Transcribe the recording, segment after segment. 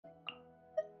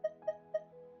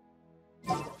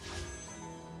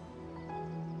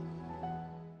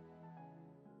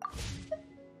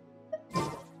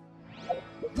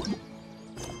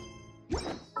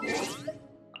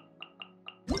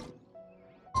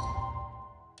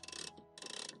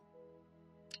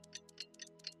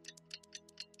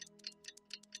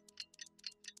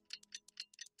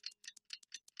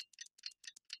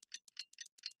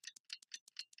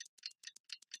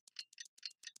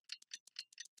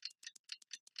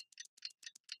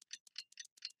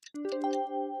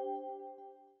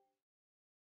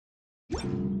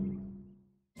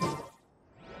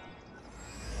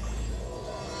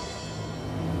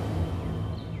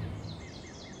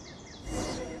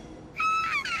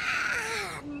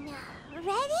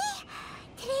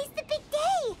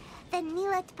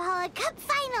Paula Cup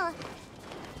Final!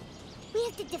 We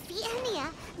have to defeat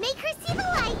Hania, make her see the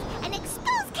light, and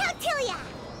expose Cautilia!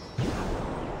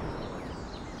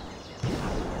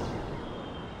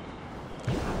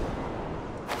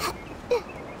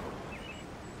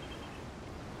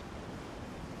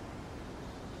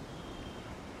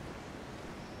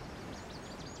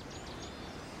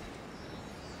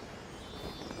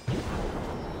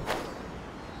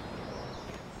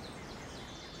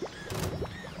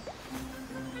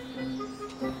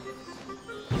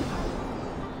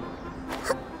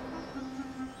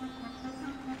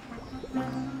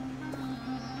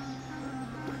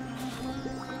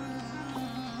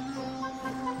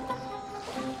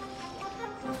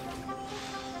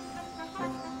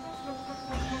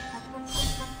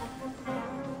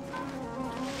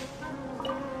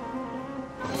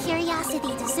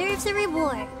 Curiosity deserves a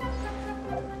reward.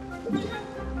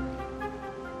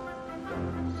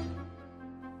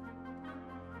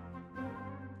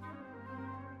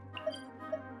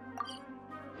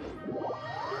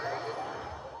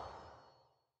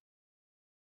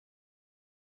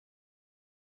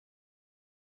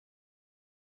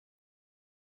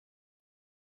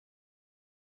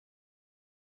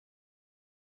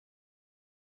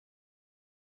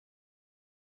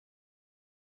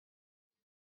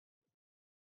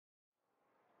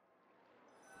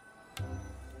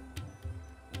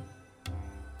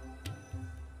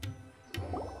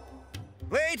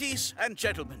 Ladies and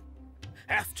gentlemen,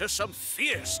 after some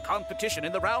fierce competition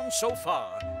in the round so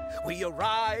far, we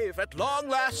arrive at long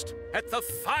last at the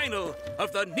final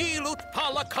of the Nilut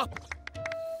Pala Cup.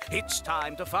 It's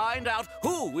time to find out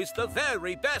who is the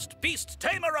very best beast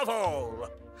tamer of all,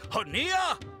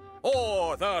 Hania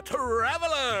or the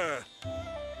Traveler.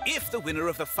 If the winner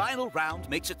of the final round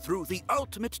makes it through the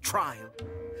ultimate trial,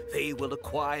 they will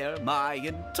acquire my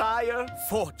entire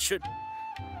fortune.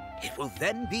 It will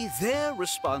then be their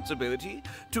responsibility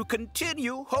to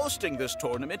continue hosting this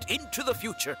tournament into the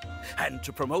future and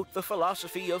to promote the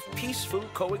philosophy of peaceful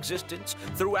coexistence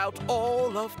throughout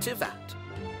all of Tivat.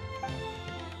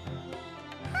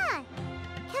 Huh.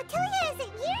 Cautilia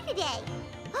isn't here today.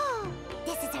 Oh,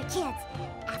 this is our chance.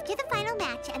 After the final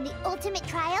match and the ultimate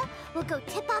trial, we'll go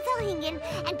tip off Elhingen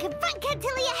and confront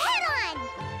Cautilia head-on!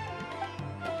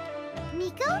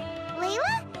 Miko?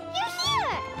 Layla? You're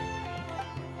here!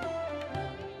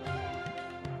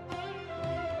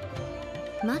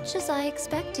 Much as I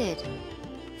expected.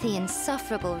 The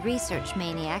insufferable research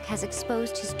maniac has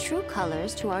exposed his true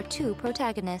colors to our two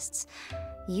protagonists.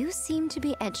 You seem to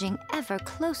be edging ever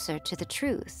closer to the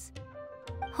truth.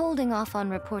 Holding off on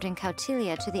reporting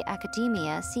Cautilia to the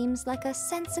Academia seems like a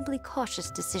sensibly cautious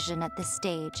decision at this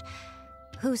stage.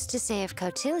 Who's to say if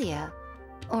Cautilia,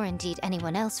 or indeed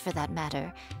anyone else for that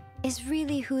matter, is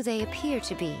really who they appear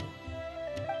to be?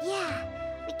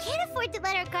 Yeah, we can't afford to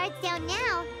let our guards down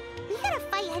now. We gotta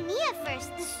fight Hania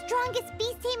first, the strongest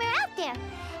beast tamer out there.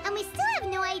 And we still have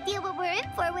no idea what we're in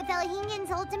for with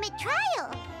Elhingen's ultimate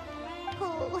trial.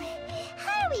 Oh,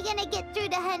 how are we gonna get through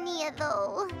to Hania,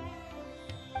 though?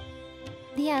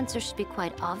 The answer should be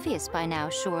quite obvious by now,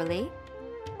 surely.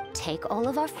 Take all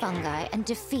of our fungi and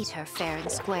defeat her fair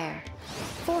and square.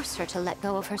 Force her to let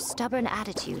go of her stubborn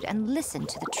attitude and listen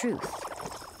to the truth.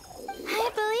 I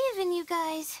believe in you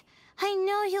guys. I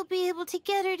know you'll be able to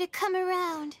get her to come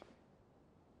around.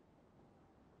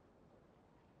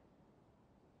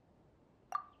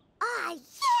 Ah,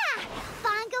 yeah!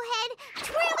 Bongo Head,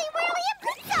 Twirly Whirly, and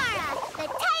Pizarra! The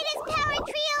tightest power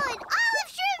trio in all of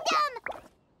Shroomdom!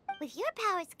 With your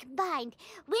powers combined,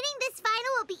 winning this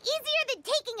final will be easier than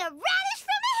taking a radish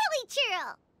from a hilly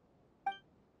churl!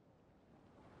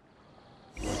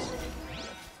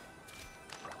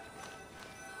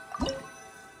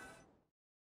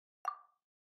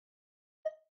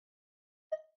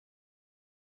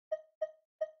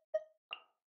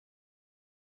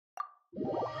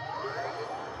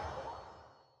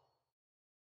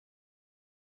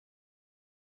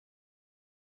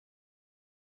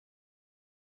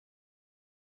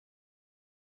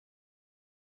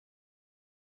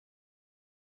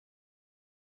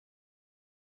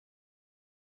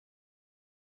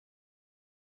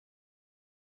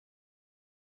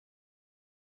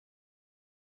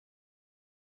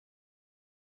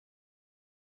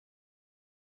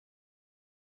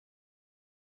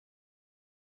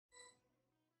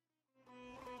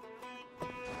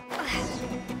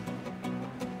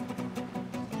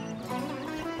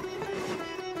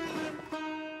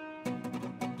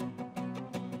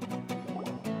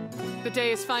 The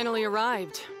day has finally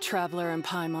arrived, Traveler and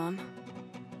Paimon.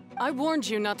 I warned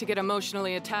you not to get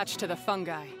emotionally attached to the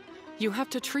fungi. You have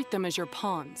to treat them as your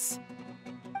pawns.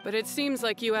 But it seems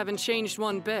like you haven't changed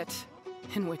one bit.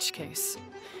 In which case,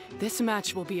 this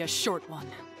match will be a short one.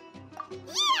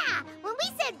 Yeah! When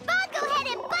we send Bongo Head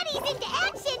and buddies into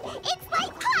action, it's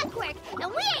like clockwork,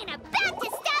 and we ain't about to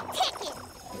stop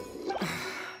ticking!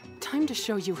 Time to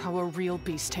show you how a real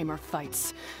beast tamer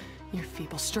fights. Your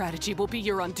feeble strategy will be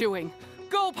your undoing.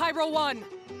 Go, Pyro 1!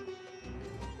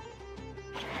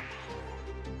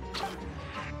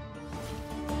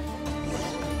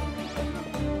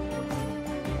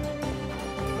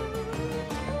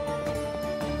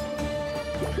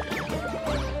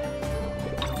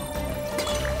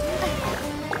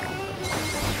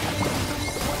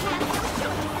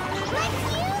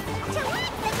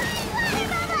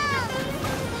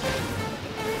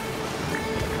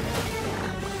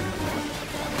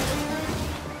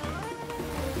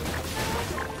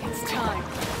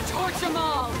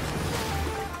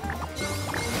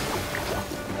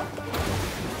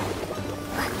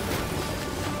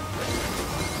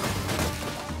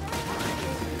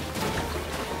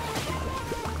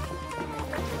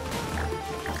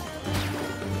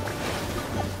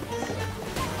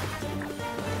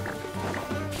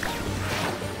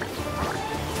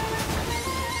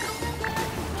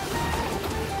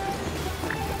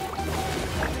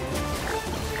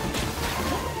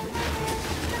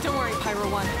 Pyro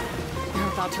 1. They're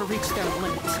about to reach their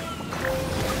limit.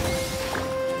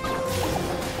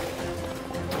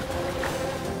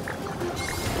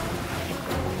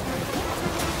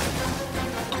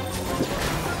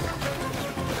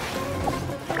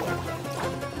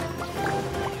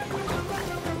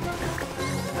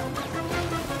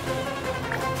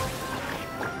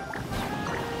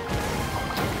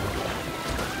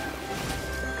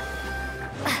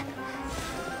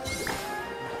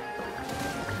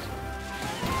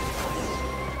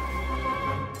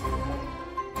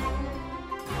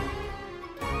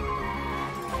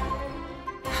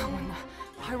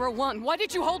 Pyro 1, why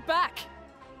did you hold back?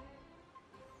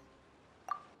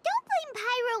 Don't blame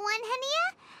Pyro 1, Hania.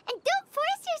 And don't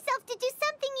force yourself to do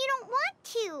something you don't want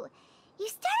to. You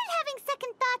started having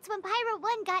second thoughts when Pyro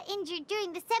 1 got injured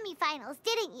during the semifinals,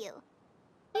 didn't you?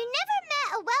 You never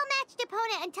met a well-matched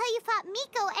opponent until you fought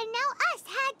Miko, and now us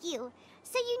had you.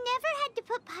 So you never had to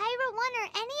put Pyro 1 or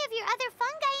any of your other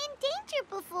fungi in danger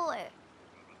before.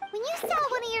 When you saw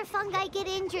one of your fungi get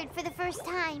injured for the first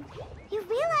time, you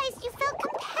realized you felt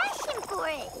compassion for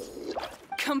it.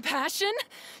 Compassion?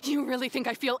 You really think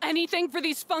I feel anything for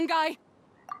these fungi?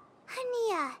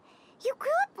 Hania, you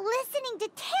grew up listening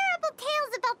to terrible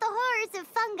tales about the horrors of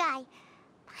fungi.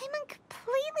 Paimon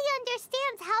completely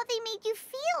understands how they made you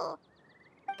feel.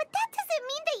 But that doesn't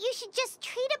mean that you should just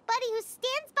treat a buddy who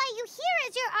stands by you here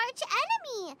as your arch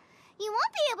enemy. You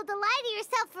won't be able to lie to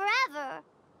yourself forever.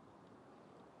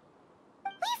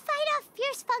 We fight off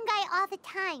fierce fungi all the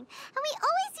time, and we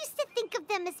always used to think of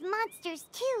them as monsters,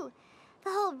 too.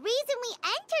 The whole reason we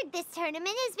entered this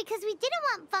tournament is because we didn't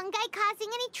want fungi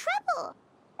causing any trouble.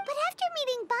 But after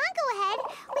meeting Bongo Head,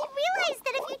 we realized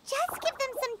that if you just give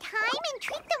them some time and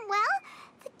treat them well,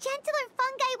 the gentler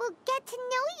fungi will get to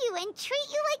know you and treat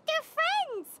you like they're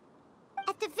friends.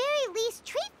 At the very least,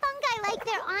 treat fungi like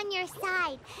they're on your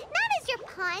side, not as your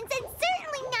pawns and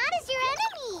certainly not as your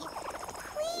enemy.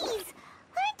 Please.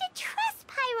 Learn to trust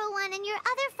Pyro 1 and your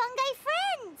other fungi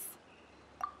friends!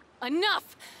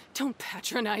 Enough! Don't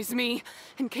patronize me.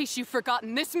 In case you've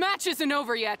forgotten, this match isn't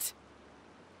over yet.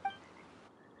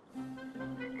 Alright,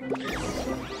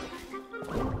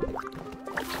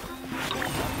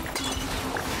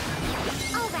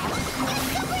 use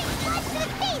Super Splash to the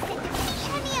face and defeat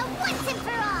Hania once and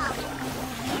for all!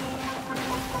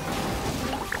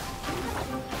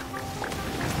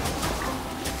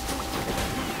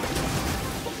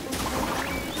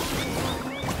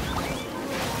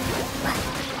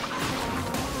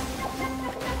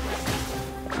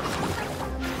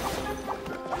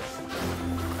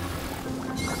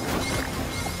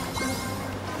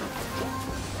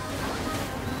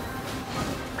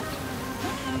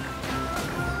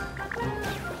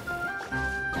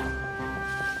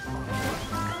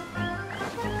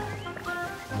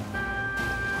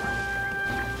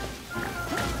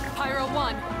 Pyro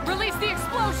 1, release the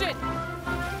explosion!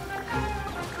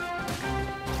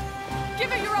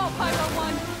 Give it your all, Pyro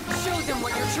 1! Show them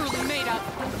what you're truly made of!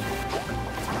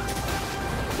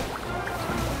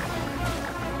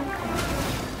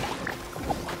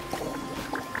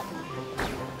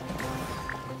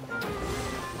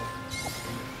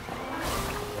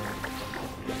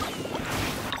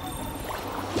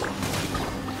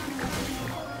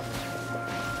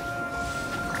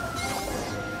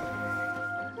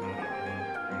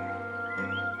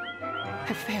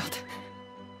 I failed.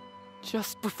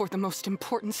 Just before the most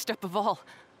important step of all,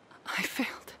 I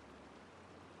failed.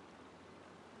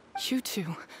 You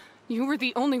two, you were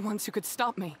the only ones who could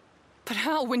stop me. But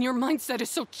how when your mindset is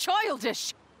so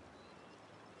childish?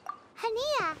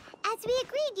 Hania, as we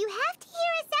agreed, you have to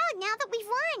hear us out now that we've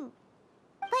won.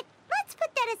 But let's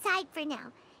put that aside for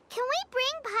now. Can we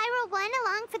bring Pyro 1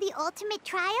 along for the ultimate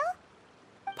trial?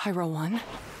 Pyro 1?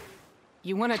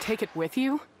 You want to take it with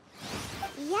you?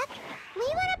 Yep. We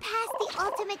want to pass the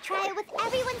ultimate trial with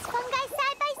everyone's fungi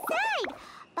side by side.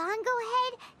 Bongo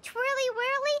Head, Twirly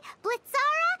Whirly,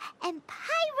 Blitzara, and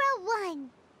Pyro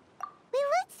 1. We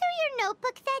looked through your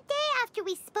notebook that day after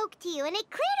we spoke to you, and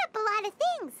it cleared up a lot of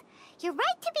things. You're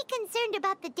right to be concerned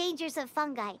about the dangers of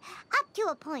fungi, up to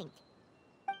a point.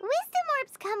 Wisdom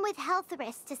orbs come with health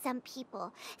risks to some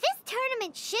people. This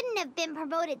tournament shouldn't have been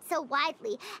promoted so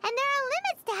widely, and there are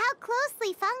limits to how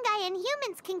closely fungi and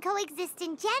humans can coexist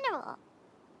in general.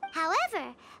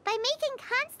 However, by making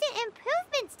constant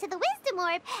improvements to the Wisdom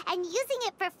Orb and using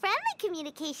it for friendly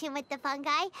communication with the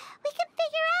fungi, we can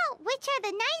figure out which are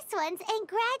the nice ones and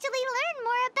gradually learn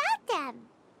more about them.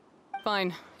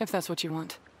 Fine, if that's what you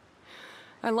want.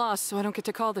 I lost, so I don't get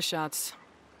to call the shots.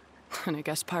 And I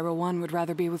guess Pyro 1 would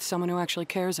rather be with someone who actually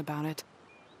cares about it.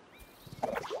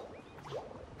 Cheer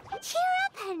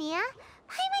up, Hania.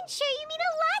 I'm sure you mean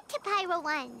a lot to Pyro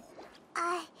 1.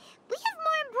 We have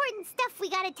more important stuff we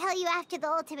gotta tell you after the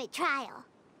ultimate trial.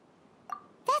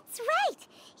 That's right.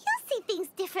 You'll see things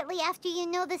differently after you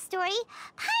know the story.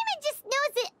 Paimon just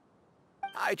knows it.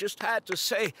 I just had to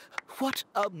say, what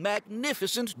a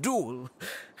magnificent duel.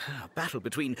 A battle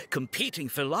between competing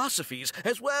philosophies,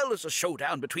 as well as a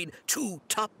showdown between two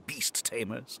top beast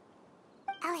tamers.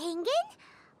 Alhingen?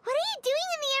 What are you doing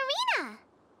in the arena?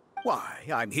 Why,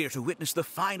 I'm here to witness the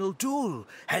final duel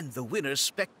and the winner's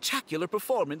spectacular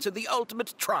performance in the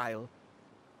ultimate trial.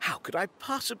 How could I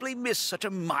possibly miss such a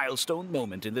milestone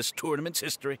moment in this tournament's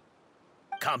history?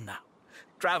 Come now,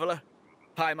 Traveler,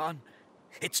 Paimon,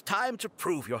 it's time to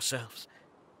prove yourselves.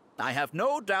 I have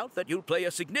no doubt that you'll play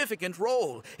a significant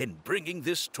role in bringing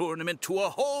this tournament to a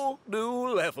whole new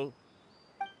level.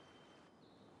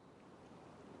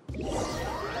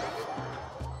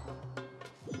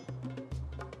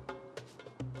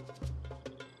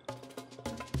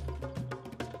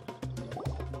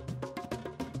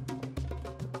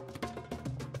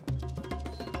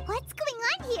 What's going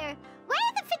on here? Why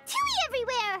are the Fatui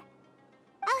everywhere?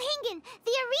 Alhingen,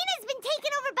 the arena's been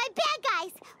taken over by bad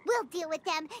guys. We'll deal with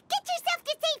them. Get yourself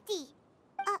to safety.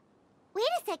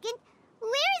 Wait a second.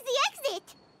 Where is the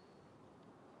exit?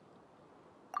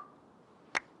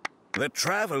 The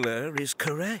Traveler is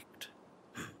correct.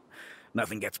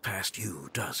 Nothing gets past you,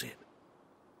 does it?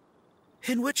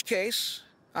 In which case,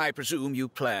 I presume you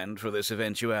planned for this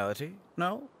eventuality,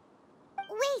 no?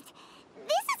 Wait,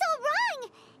 this is all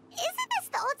wrong. Isn't this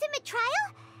the ultimate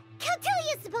trial?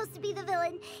 Cautilia's supposed to be the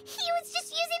villain. He was just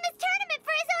using this tournament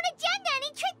for his own agenda, and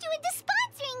he tricked you into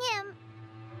sponsoring him.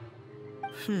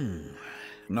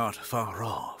 Not far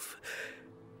off.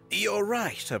 You're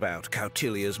right about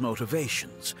Cautilia's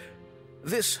motivations.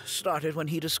 This started when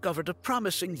he discovered a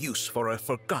promising use for a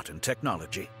forgotten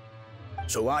technology.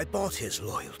 So I bought his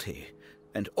loyalty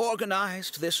and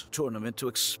organized this tournament to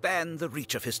expand the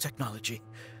reach of his technology.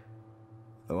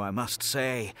 Though I must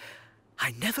say,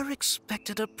 I never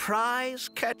expected a prize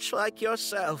catch like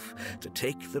yourself to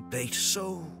take the bait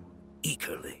so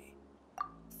eagerly.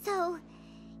 So,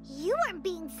 you weren't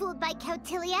being fooled by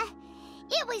Cautilia.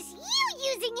 It was you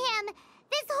using him!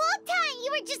 This whole time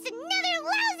you were just another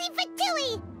lousy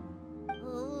Fatui!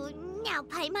 Oh, now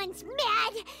Paimon's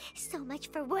mad! So much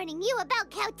for warning you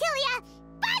about Cautilia!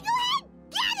 Boglehead,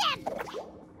 get him!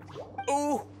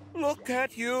 Oh, look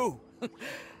at you!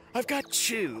 I've got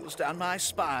chills down my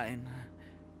spine.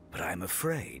 But I'm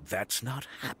afraid that's not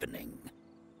happening.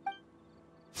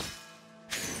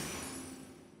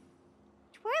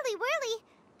 Twirly Whirly,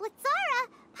 Blitzara,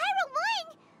 Pyro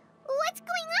 1! What's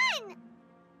going on?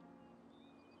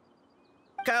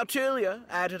 Cautilia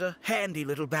added a handy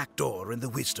little back door in the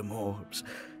Wisdom Orbs.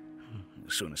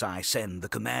 As soon as I send the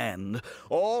command,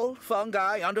 all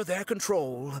fungi under their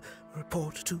control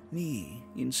report to me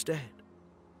instead.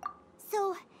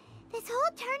 So, this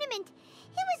whole tournament,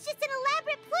 it was just an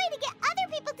elaborate ploy to get other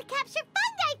people to capture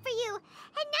fungi for you!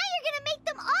 And now you're gonna make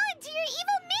them all into your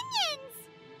evil minions!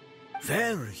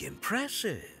 Very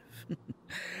impressive.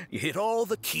 You hit all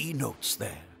the key notes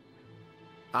there.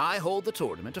 I hold the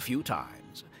tournament a few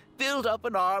times, build up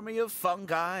an army of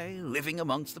fungi living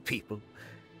amongst the people,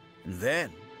 and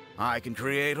then I can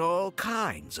create all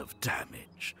kinds of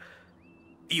damage.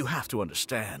 You have to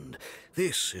understand,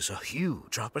 this is a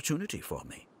huge opportunity for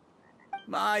me.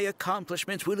 my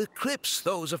accomplishments will eclipse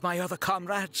those of my other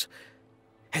comrades.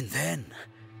 And then,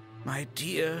 my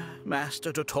dear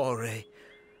Master Dottore,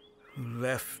 who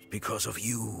left because of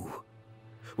you,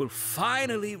 will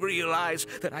finally realize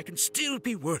that I can still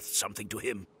be worth something to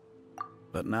him.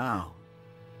 But now,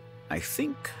 I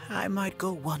think I might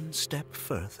go one step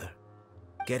further.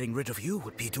 Getting rid of you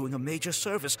would be doing a major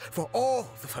service for all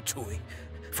the Fatui,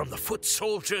 from the foot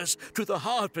soldiers to the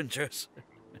harbingers.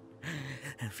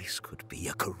 This could be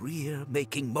a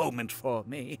career-making moment for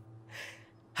me.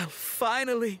 I'll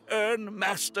finally earn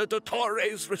Master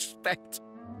Dottore's respect.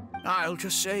 I'll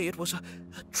just say it was a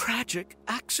tragic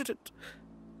accident.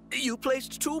 You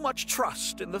placed too much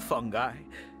trust in the fungi,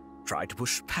 tried to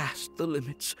push past the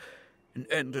limits, and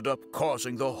ended up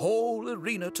causing the whole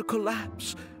arena to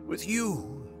collapse, with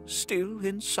you still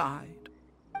inside.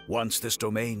 Once this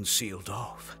domain's sealed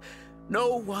off,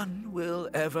 no one will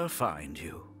ever find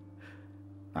you.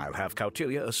 I'll have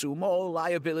Cautilia assume all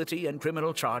liability and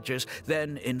criminal charges,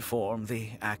 then inform the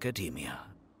Academia.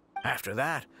 After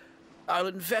that, I'll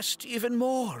invest even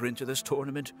more into this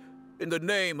tournament, in the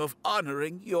name of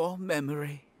honoring your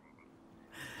memory.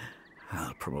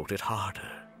 I'll promote it harder.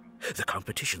 The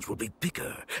competitions will be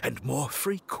bigger and more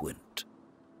frequent.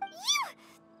 You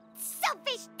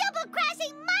selfish,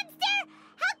 double-crashing monster!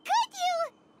 How could you?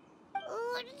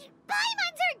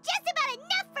 Paimons are just about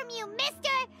enough from you, mister!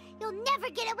 You'll never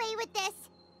get away with this.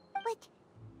 But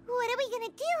what are we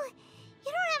gonna do?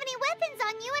 You don't have any weapons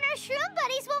on you, and our shroom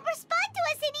buddies won't respond to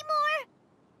us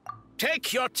anymore.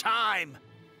 Take your time!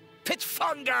 Pit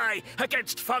fungi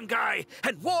against fungi,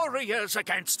 and warriors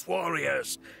against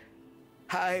warriors.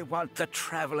 I want the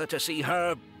Traveler to see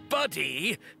her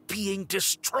buddy being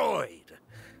destroyed.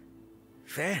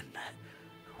 Then,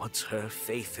 once her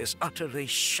faith is utterly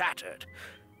shattered,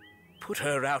 put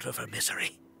her out of her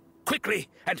misery, quickly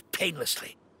and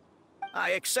painlessly.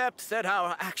 I accept that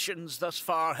our actions thus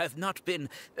far have not been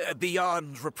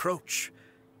beyond reproach.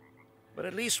 But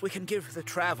at least we can give the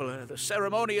Traveler the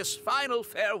ceremonious final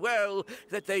farewell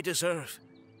that they deserve.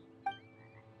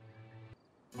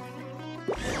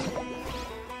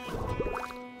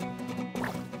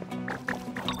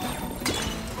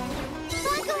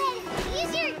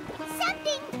 Use your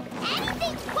something,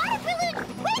 anything, water balloon,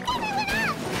 quick everyone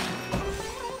up!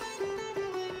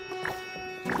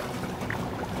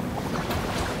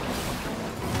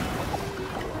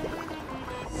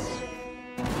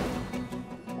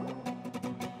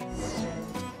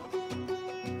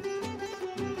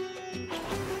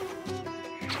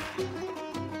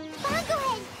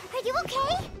 Bongohead, are you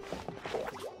okay?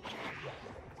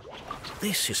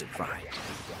 This isn't right.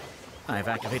 I've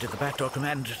activated the backdoor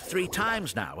command 3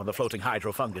 times now on the floating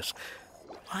hydrofungus.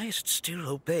 Why is it still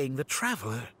obeying the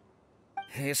Traveler?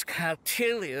 Is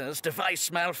Cautilia's device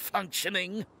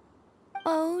malfunctioning?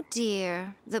 Oh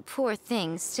dear, the poor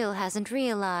thing still hasn't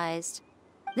realized.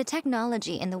 The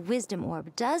technology in the Wisdom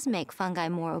Orb does make fungi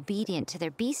more obedient to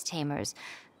their beast tamers,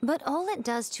 but all it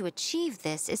does to achieve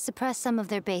this is suppress some of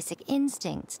their basic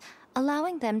instincts,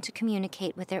 allowing them to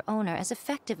communicate with their owner as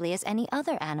effectively as any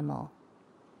other animal.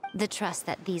 The trust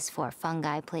that these 4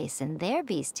 fungi place in their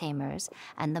beast tamers,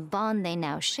 and the bond they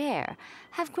now share,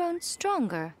 have grown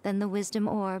stronger than the Wisdom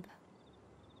Orb.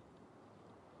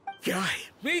 Yai,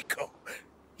 Miko!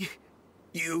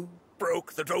 You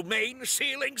broke the domain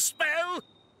sealing spell?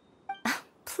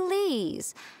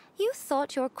 Please, you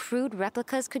thought your crude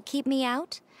replicas could keep me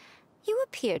out? You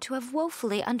appear to have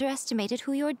woefully underestimated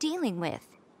who you're dealing with.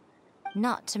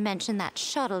 Not to mention that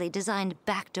shoddily designed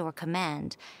backdoor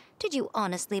command. Did you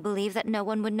honestly believe that no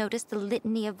one would notice the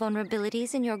litany of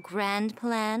vulnerabilities in your grand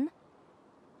plan?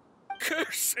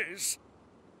 Curses!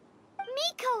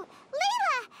 Miko,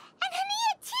 Layla, and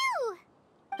Hania too!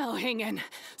 Oh, hang in.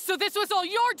 So this was all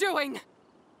you're doing!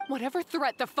 Whatever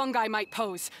threat the fungi might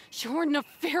pose, your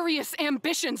nefarious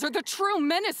ambitions are the true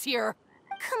menace here!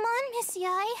 Come on, Miss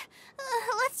Yai.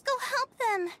 Let's go help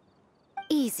them.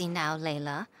 Easy now,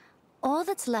 Layla. All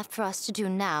that's left for us to do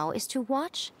now is to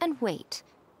watch and wait.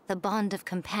 The bond of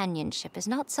companionship is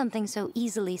not something so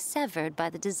easily severed by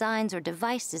the designs or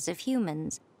devices of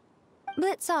humans.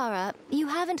 Blitzara, you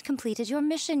haven't completed your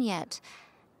mission yet.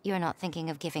 You're not thinking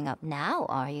of giving up now,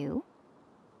 are you?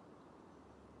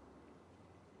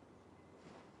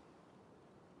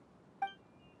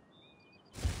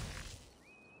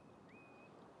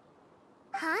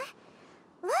 Huh?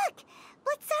 Look!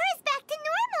 Blitzara's back to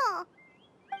normal!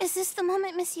 Is this the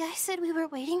moment Miss Yai said we were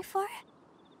waiting for?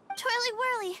 Twirly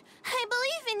Whirly, I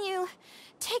believe in you!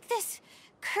 Take this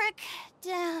crook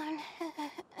down.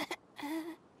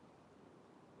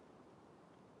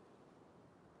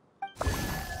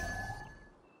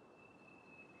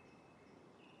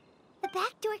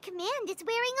 your command is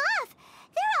wearing off.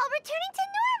 They're all returning to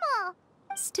normal.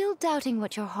 Still doubting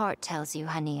what your heart tells you,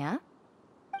 Hania?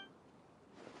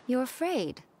 You're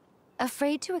afraid.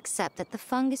 Afraid to accept that the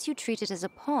fungus you treated as a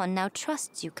pawn now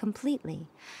trusts you completely.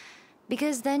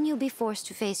 Because then you'll be forced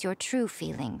to face your true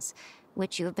feelings,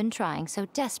 which you have been trying so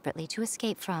desperately to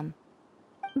escape from.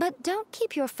 But don't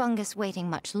keep your fungus waiting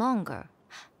much longer.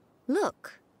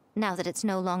 Look, now that it's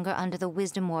no longer under the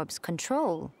Wisdom Orb's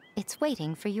control, it's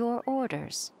waiting for your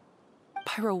orders.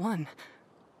 Pyro 1,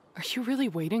 are you really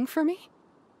waiting for me?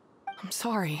 I'm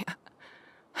sorry.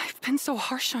 I've been so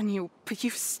harsh on you, but you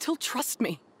still trust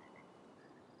me.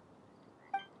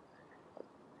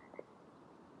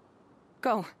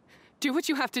 Go. Do what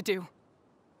you have to do.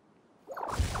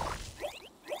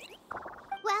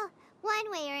 Well,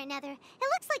 one way or another, it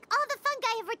looks like all the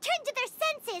fungi have returned to their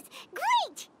senses.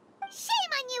 Great!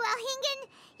 Shame on you, Elhingen!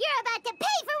 You're about to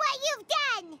pay for what you've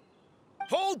done!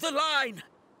 Hold the line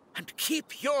and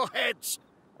keep your heads.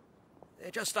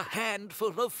 They're just a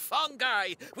handful of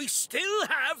fungi. We still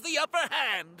have the upper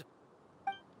hand.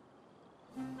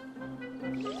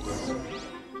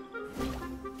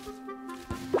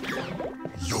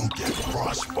 You'll get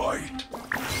frostbite.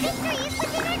 Victory is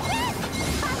within our grasp!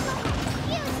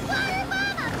 Use water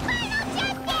bomb of final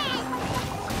justice!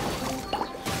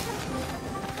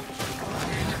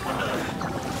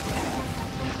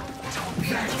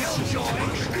 That killjoy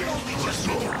only just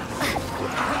begun.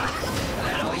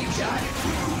 That all you got?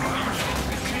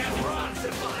 You can't run,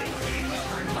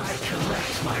 I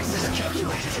collect my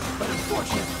miscalculated but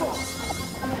unfortunate fault.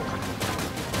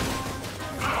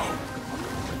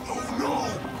 Oh no!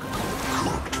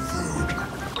 Cooked food.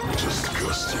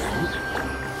 Disgusting.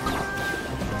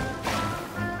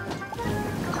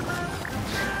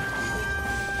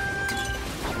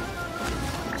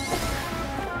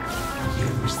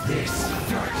 Use this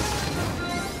first.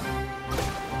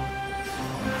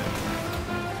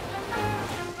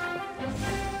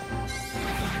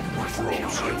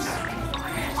 Frozen.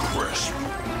 Crisp.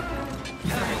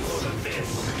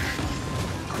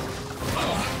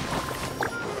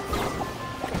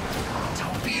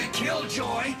 Don't be a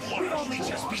killjoy. We've only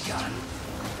just begun.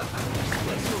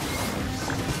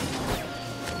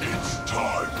 It's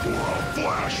time for a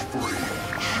flash-free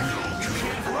shield. You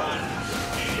can't run.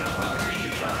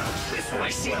 This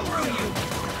way, see through you.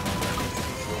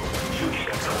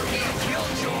 Don't be a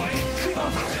killjoy. We've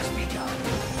only just begun.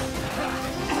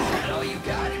 That all you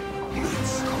got?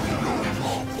 It's no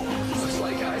problem. Looks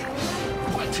like I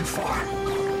went too far.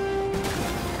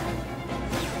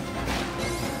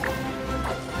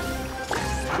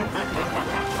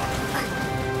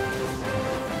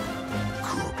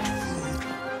 Cooked food.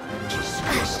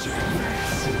 Disgusting.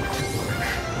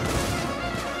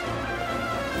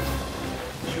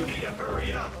 You need to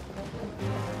hurry up.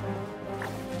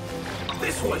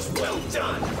 This was well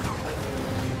done.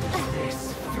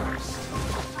 This first.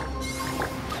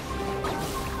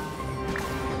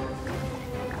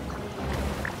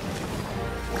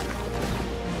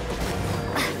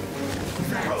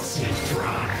 That's it,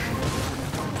 dry.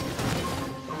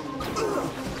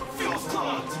 Feels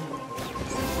clogged.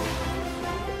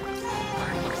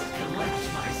 I must collect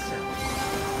myself.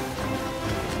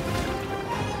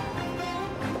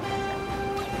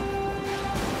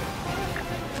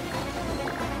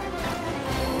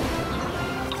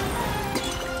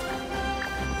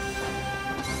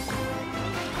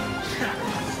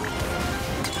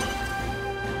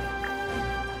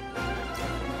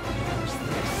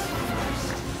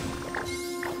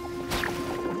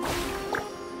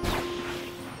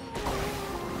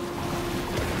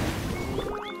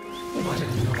 What an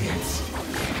annoyance.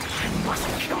 I must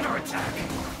counterattack.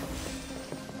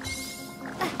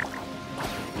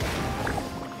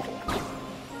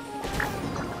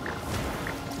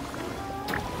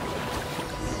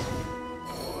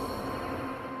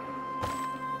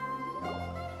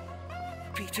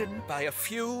 Beaten by a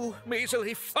few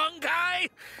measly fungi?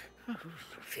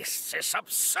 This is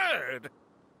absurd.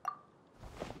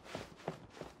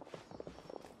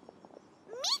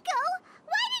 Miko,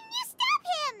 why didn't you stop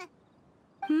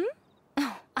him?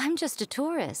 Oh, I'm just a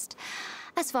tourist.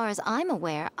 As far as I'm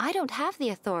aware, I don't have the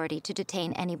authority to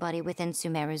detain anybody within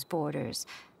Sumeru's borders.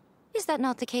 Is that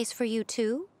not the case for you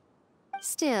too?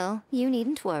 Still, you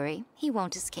needn't worry. He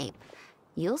won't escape.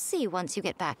 You'll see once you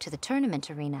get back to the tournament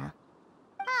arena.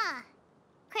 Huh.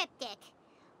 Cryptic.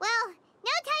 Well,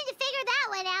 no time to figure that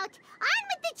one out. On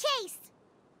with the chase!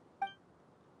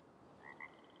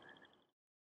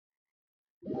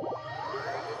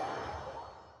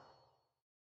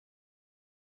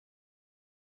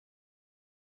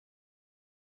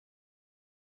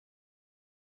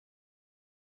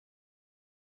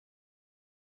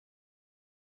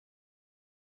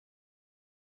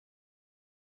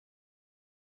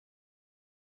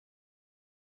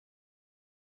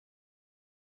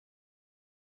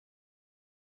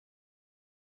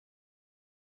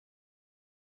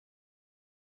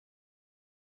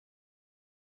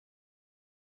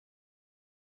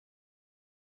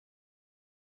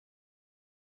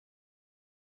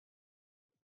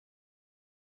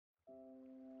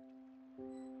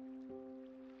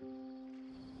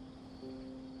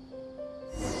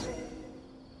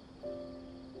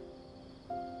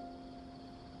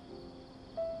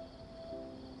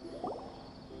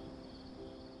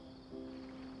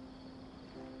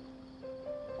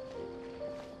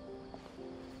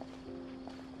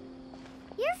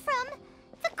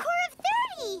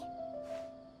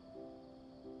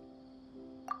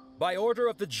 By order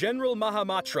of the General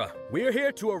Mahamatra, we're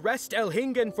here to arrest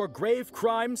Elhingen for grave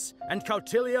crimes and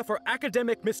Kautilya for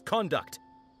academic misconduct.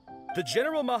 The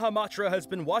General Mahamatra has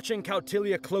been watching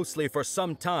Kautilya closely for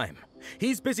some time.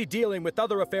 He's busy dealing with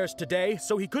other affairs today,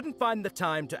 so he couldn't find the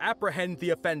time to apprehend the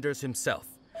offenders himself.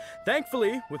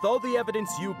 Thankfully, with all the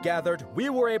evidence you gathered, we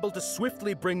were able to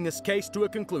swiftly bring this case to a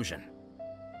conclusion.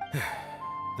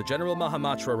 The General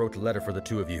Mahamatra wrote a letter for the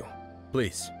two of you.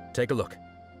 Please, take a look.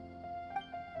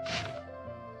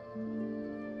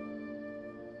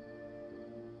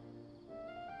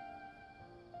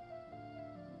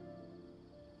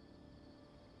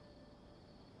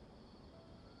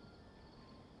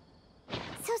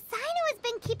 So Sino has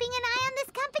been keeping an eye on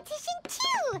this competition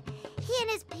too! He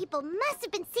and his people must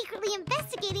have been secretly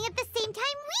investigating at the same time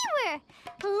we were!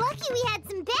 Lucky we had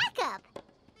some backup!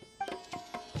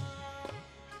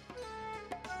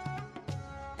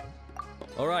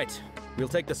 All right, we'll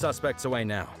take the suspects away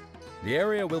now. The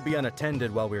area will be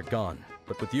unattended while we're gone,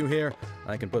 but with you here,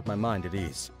 I can put my mind at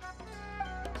ease.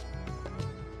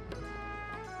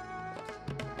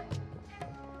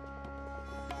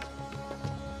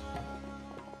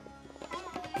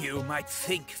 You might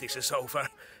think this is over,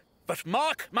 but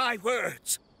mark my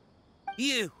words.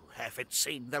 You haven't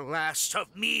seen the last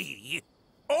of me,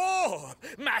 or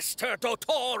Master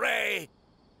Dottore!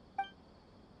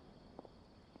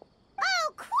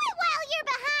 Oh, quit while you're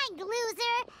behind,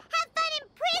 loser! Have fun in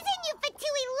prison, you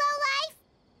Fatui lowlife!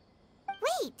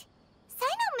 Wait,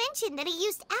 Sino mentioned that he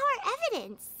used our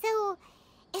evidence, so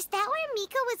is that where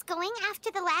Miko was going after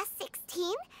the last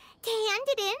 16? To hand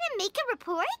it in and make a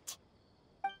report?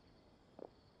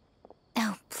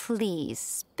 Oh, please,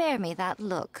 spare me that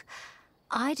look.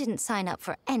 I didn't sign up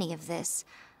for any of this.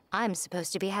 I'm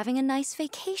supposed to be having a nice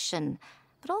vacation,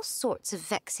 but all sorts of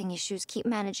vexing issues keep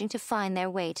managing to find their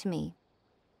way to me.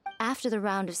 After the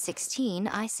round of 16,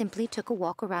 I simply took a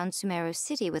walk around Sumeru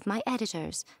City with my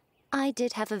editors. I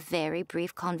did have a very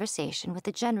brief conversation with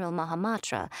the General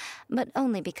Mahamatra, but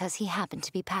only because he happened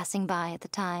to be passing by at the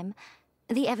time.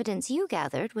 The evidence you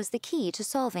gathered was the key to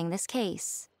solving this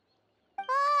case.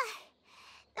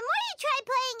 The more you try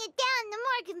playing it down, the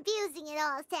more confusing it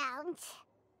all sounds.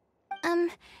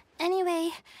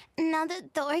 Anyway, now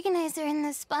that the organizer and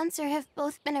the sponsor have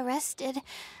both been arrested,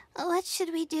 what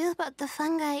should we do about the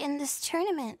fungi in this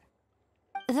tournament?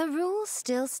 The rules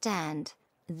still stand.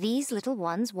 These little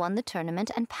ones won the tournament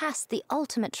and passed the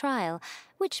ultimate trial,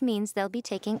 which means they'll be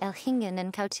taking Elhingen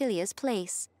and Kautilya's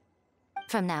place.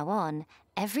 From now on,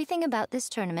 everything about this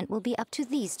tournament will be up to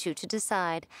these two to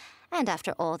decide. And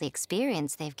after all the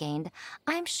experience they've gained,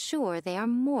 I'm sure they are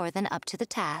more than up to the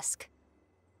task.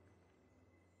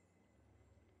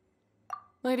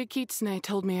 Lady Kitsune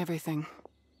told me everything.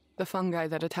 The fungi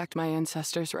that attacked my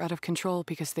ancestors were out of control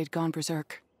because they'd gone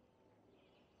berserk.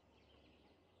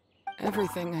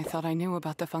 Everything I thought I knew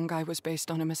about the fungi was based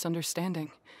on a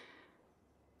misunderstanding.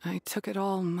 I took it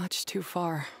all much too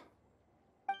far.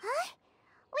 Huh?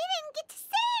 We didn't get to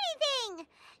say anything!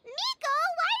 Miko,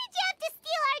 why did you have to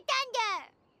steal our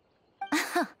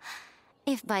thunder?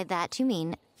 If by that you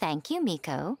mean thank you,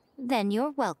 Miko, then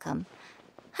you're welcome.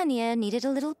 Hania needed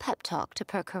a little pep talk to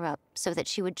perk her up so that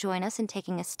she would join us in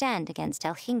taking a stand against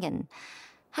Elhingen.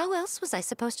 How else was I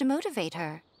supposed to motivate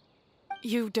her?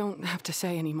 You don't have to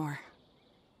say anymore.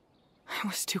 I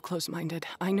was too close-minded.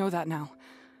 I know that now.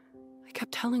 I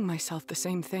kept telling myself the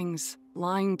same things,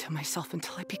 lying to myself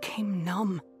until I became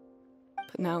numb.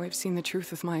 But now I've seen the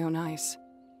truth with my own eyes.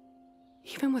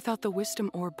 Even without the wisdom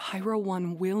orb, Pyro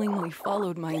 1 willingly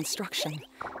followed my instruction.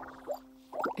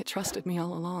 It trusted me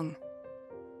all along.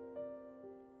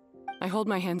 I hold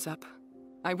my hands up.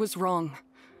 I was wrong.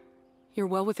 You're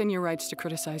well within your rights to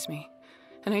criticize me,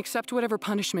 and I accept whatever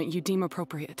punishment you deem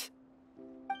appropriate.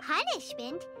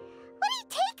 Punishment? What do you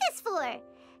take us for?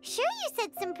 Sure, you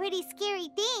said some pretty scary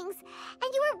things,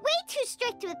 and you were way too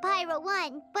strict with Pyro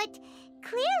 1, but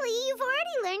clearly you've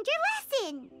already learned your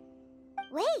lesson.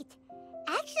 Wait,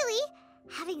 actually,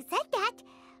 having said that,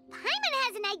 Paimon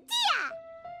has an idea!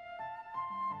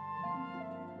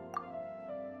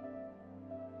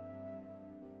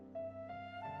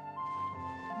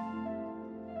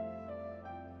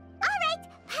 Alright,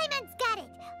 Paimon's got it.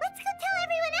 Let's go tell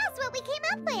everyone else what we came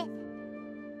up with.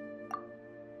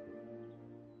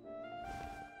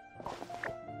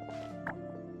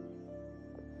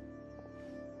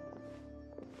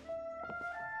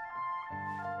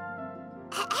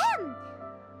 Ahem.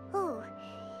 Ooh,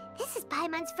 this is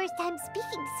Paimon's first time speaking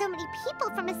to so many people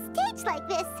from a stage like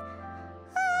this.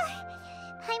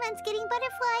 Paimon's getting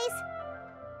butterflies.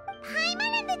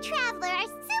 Paimon and the Traveler are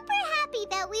super happy happy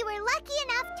that we were lucky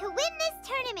enough to win this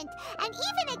tournament and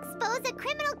even expose a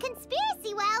criminal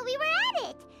conspiracy while we were at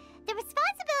it. The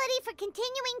responsibility for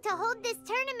continuing to hold this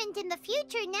tournament in the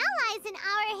future now lies in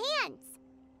our hands.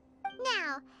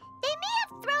 Now, they may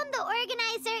have thrown the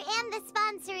organizer and the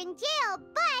sponsor in jail,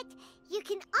 but you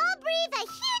can all breathe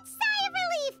a huge sigh of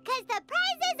relief because the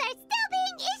prizes are still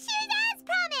being issued as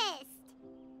promised!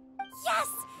 Yes!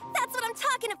 That's what I'm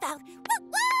talking about!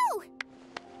 Woo-woo!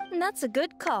 That's a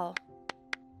good call.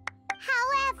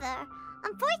 However,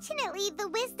 unfortunately, the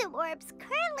wisdom orbs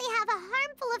currently have a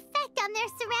harmful effect on their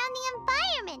surrounding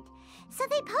environment, so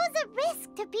they pose a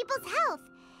risk to people's health.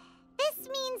 This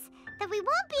means that we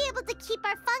won't be able to keep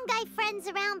our fungi friends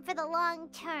around for the long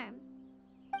term.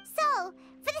 So,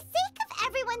 for the sake of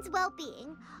everyone's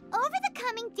well-being, over the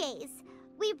coming days,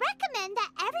 we recommend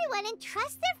that everyone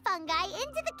entrust their fungi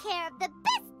into the care of the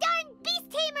best darn beast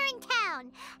tamer in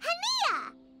town,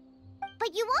 Hania!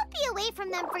 But you won't be away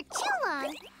from them for too long.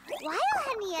 While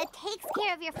Hania takes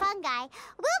care of your fungi,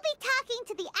 we'll be talking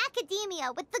to the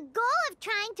academia with the goal of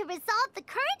trying to resolve the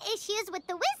current issues with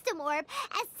the wisdom orb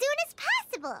as soon as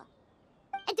possible.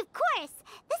 And of course,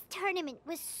 this tournament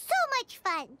was so much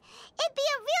fun. It'd be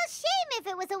a real shame if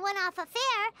it was a one-off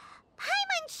affair.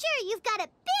 I'm sure you've got a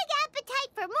big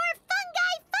appetite for more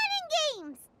fungi fun and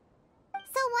games.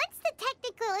 So once the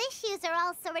technical issues are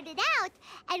all sorted out,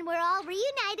 and we're all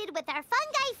reunited with our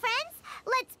fungi friends,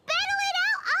 let's battle it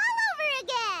out all over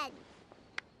again!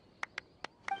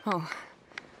 Oh,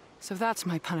 so that's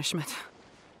my punishment.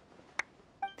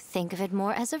 Think of it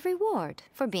more as a reward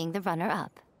for being the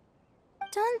runner-up.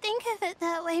 Don't think of it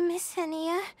that way, Miss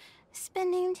Hania.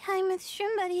 Spending time with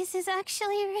shroom buddies is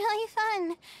actually really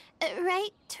fun.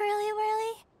 Right, Twirly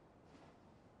Whirly?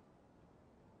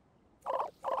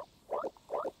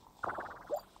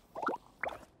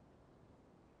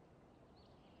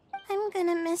 I'm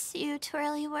gonna miss you,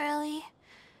 Twirly Whirly.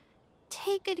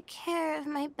 Take good care of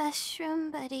my best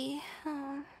shroom buddy.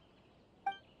 Oh.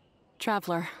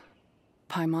 Traveler,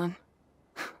 Paimon,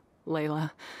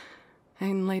 Layla,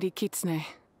 and Lady Kitsune.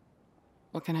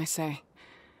 What can I say?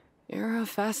 You're a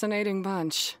fascinating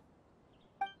bunch.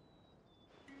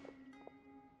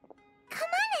 Come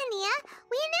on, Hania.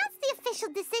 We announced the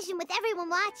official decision with everyone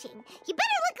watching. You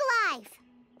better look alive.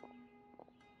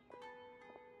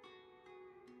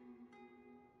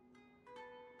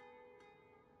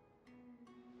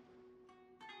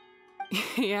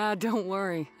 Yeah, don't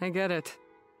worry. I get it.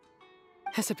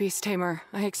 As a beast tamer,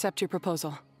 I accept your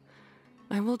proposal.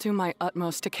 I will do my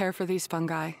utmost to care for these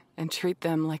fungi and treat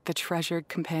them like the treasured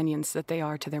companions that they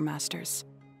are to their masters.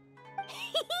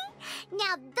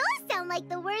 Now those sound like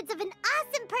the words of an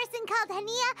awesome person called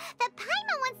Hania that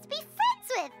Paimon wants to be friends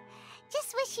with.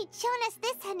 Just wish you'd shown us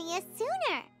this Hania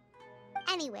sooner.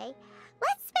 Anyway,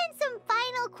 let's spend some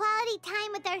final quality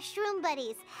time with our shroom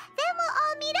buddies. Then we'll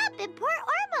all meet up in Port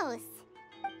Ormos.